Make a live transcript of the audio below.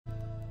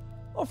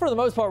Well, for the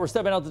most part, we're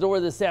stepping out the door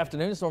this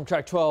afternoon. Storm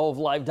Track 12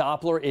 live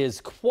Doppler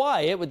is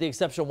quiet, with the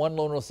exception of one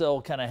local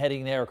cell kind of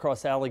heading there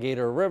across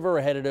Alligator River,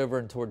 headed over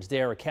and towards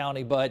Dare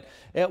County. But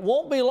it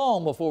won't be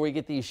long before we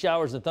get these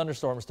showers and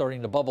thunderstorms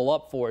starting to bubble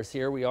up for us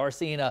here. We are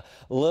seeing a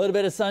little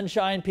bit of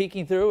sunshine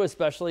peeking through,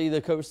 especially the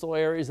coastal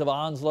areas of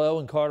Onslow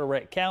and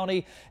Carteret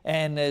County.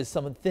 And there's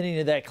some thinning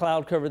of that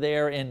cloud cover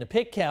there in the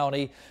Pitt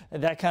County.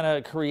 And that kind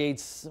of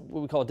creates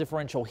what we call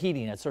differential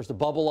heating. It starts to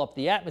bubble up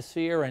the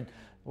atmosphere, and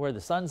where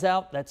the sun's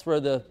out, that's where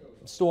the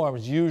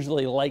storms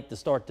usually like to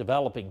start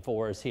developing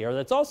for us here.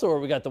 That's also where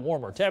we got the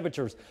warmer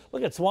temperatures.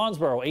 Look at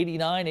Swansboro,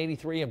 89,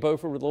 83 in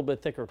Beaufort with a little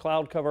bit thicker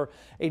cloud cover,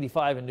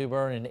 85 in New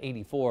Bern and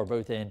 84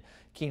 both in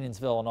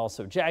Kenansville and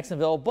also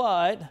Jacksonville.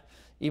 But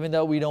even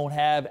though we don't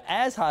have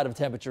as hot of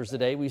temperatures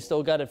today, we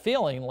still got it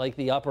feeling like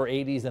the upper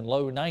 80s and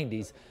low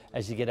 90s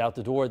as you get out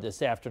the door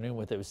this afternoon,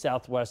 with those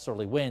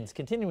southwesterly winds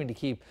continuing to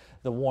keep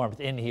the warmth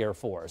in here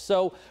for us.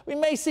 So we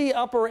may see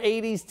upper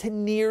 80s to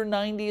near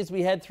 90 as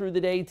we head through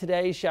the day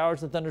today.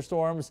 Showers and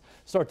thunderstorms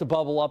start to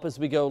bubble up as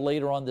we go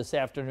later on this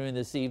afternoon,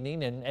 this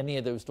evening, and any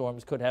of those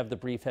storms could have the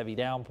brief heavy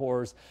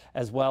downpours,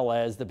 as well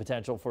as the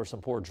potential for some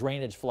poor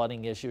drainage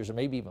flooding issues, or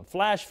maybe even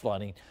flash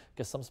flooding,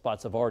 because some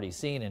spots have already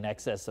seen in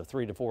excess of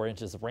 3 to 4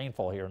 inches of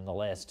rainfall here in the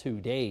last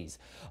 2 days.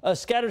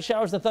 Scattered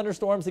showers and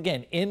thunderstorms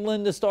again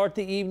inland to start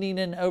the evening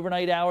and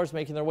overnight hours,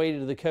 making their way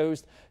to the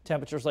coast.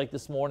 Temperatures like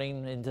this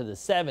morning into the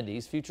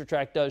 70s. Future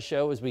track does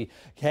show as we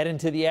head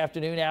into the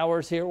afternoon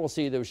hours here, we'll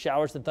see those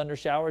showers and thunder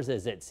showers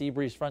as that sea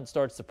breeze front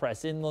starts to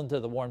press inland to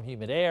the warm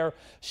humid air.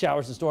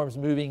 Showers and storms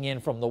moving in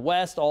from the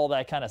west. All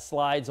that kind of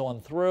slides on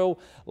through.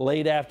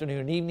 Late afternoon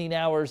and evening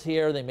hours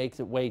here, they make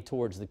their way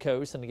towards the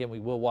coast. And again, we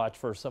will watch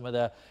for some of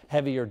the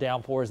heavier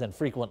downpours and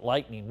frequent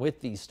lightning with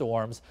these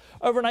storms.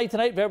 Overnight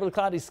tonight, variably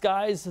cloudy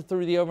skies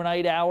through the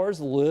overnight hours.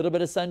 A little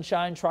bit of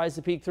sunshine tries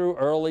to peek through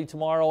early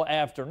tomorrow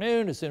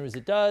afternoon. As soon as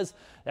it does,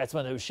 that's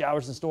when those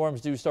showers and storms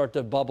do start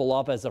to bubble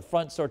up as the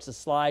front starts to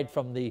slide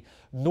from the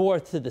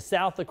north to the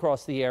south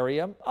across the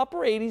area. Upper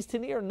 80s to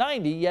near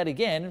 90 yet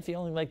again, and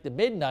feeling like the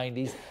mid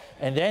 90s.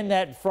 And then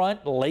that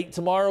front late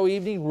tomorrow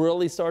evening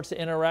really starts to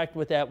interact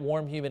with that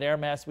warm humid air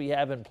mass we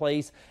have in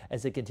place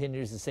as it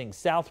continues to sing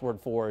southward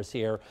for us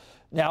here.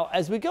 Now,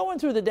 as we go in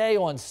through the day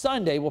on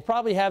Sunday, we'll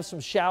probably have some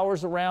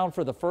showers around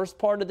for the first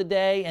part of the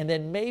day, and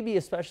then maybe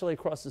especially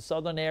across the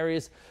southern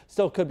areas,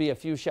 still could be a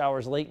few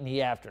showers late in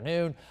the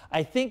afternoon.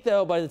 I think,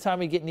 though, by the time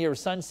we get near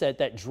sunset,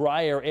 that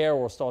drier air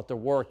will start to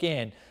work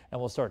in, and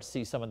we'll start to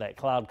see some of that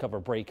cloud cover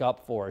break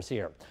up for us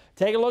here.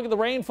 Take a look at the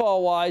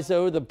rainfall wise,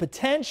 though. The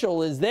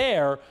potential is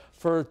there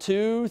for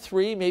 2,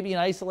 3, maybe an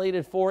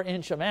isolated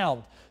 4-inch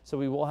amount. So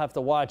we will have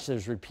to watch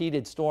those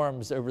repeated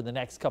storms over the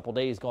next couple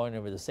days going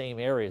over the same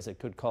areas. It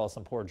could cause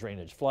some poor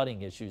drainage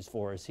flooding issues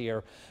for us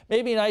here.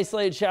 Maybe an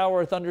isolated shower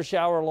or thunder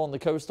shower along the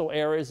coastal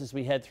areas as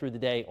we head through the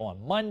day on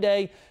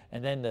Monday.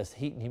 And then the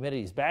heat and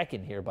humidity is back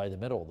in here by the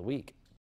middle of the week.